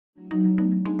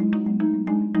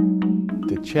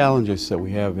the challenges that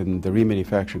we have in the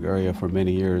remanufacturing area for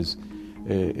many years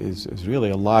is really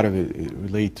a lot of it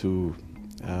relate to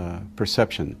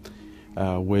perception,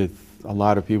 with a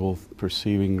lot of people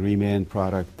perceiving reman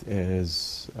product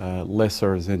as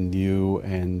lesser than new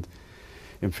and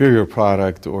inferior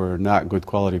product or not good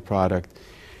quality product,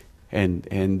 and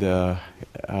the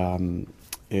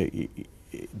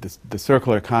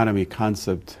circular economy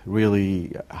concept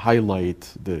really highlight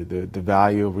the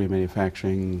value of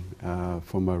remanufacturing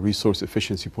from a resource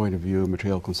efficiency point of view,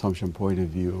 material consumption point of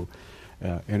view,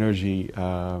 energy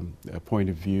point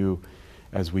of view,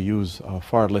 as we use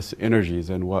far less energy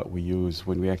than what we use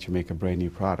when we actually make a brand new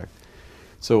product.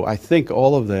 So I think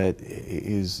all of that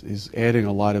is adding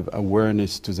a lot of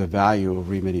awareness to the value of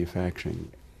remanufacturing.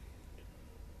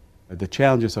 The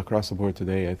challenges across the board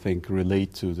today, I think,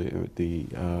 relate to the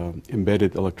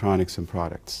embedded electronics and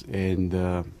products, and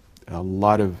a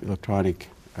lot of electronic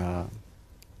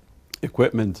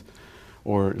equipment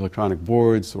or electronic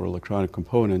boards or electronic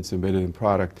components embedded in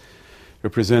product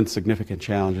represent significant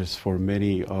challenges for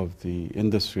many of the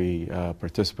industry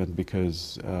participants,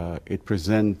 because it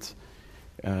presents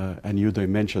a new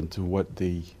dimension to what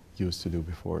they used to do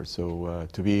before. So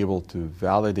to be able to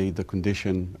validate the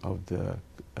condition of the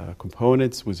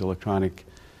components with electronic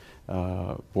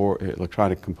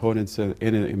components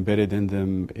embedded in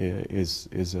them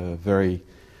is a very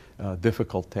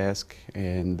difficult task,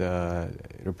 and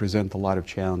represent a lot of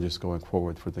challenges going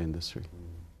forward for the industry.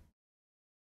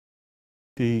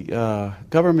 The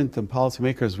government and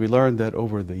policymakers, we learned that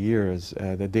over the years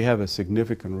that they have a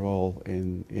significant role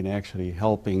in actually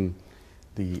helping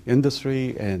the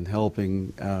industry and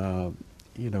helping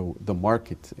the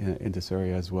market in this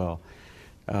area as well.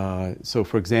 So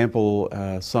for example,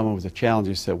 some of the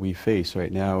challenges that we face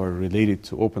right now are related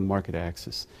to open market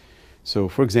access. So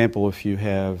for example, if you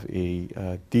have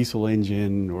a diesel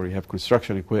engine, or you have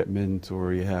construction equipment,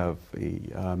 or you have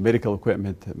a medical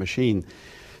equipment machine,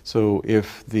 so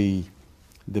if the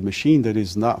machine that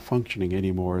is not functioning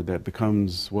anymore, that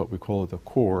becomes what we call the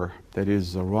core, that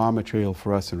is the raw material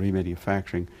for us in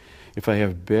remanufacturing, if I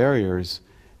have barriers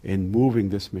in moving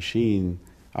this machine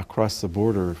across the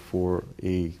border for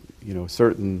a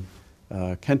certain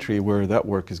country where that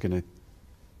work is going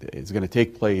to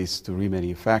take place to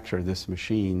remanufacture this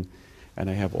machine,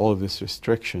 and I have all of these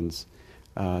restrictions,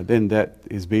 then that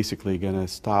is basically going to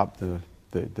stop this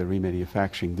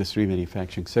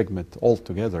remanufacturing segment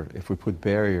altogether if we put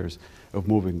barriers of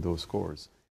moving those cores.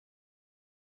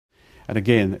 And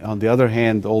again, on the other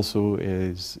hand, also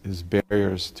is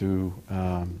barriers to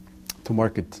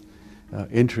market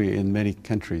entry in many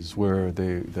countries where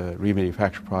the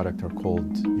remanufactured product are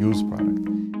called used product.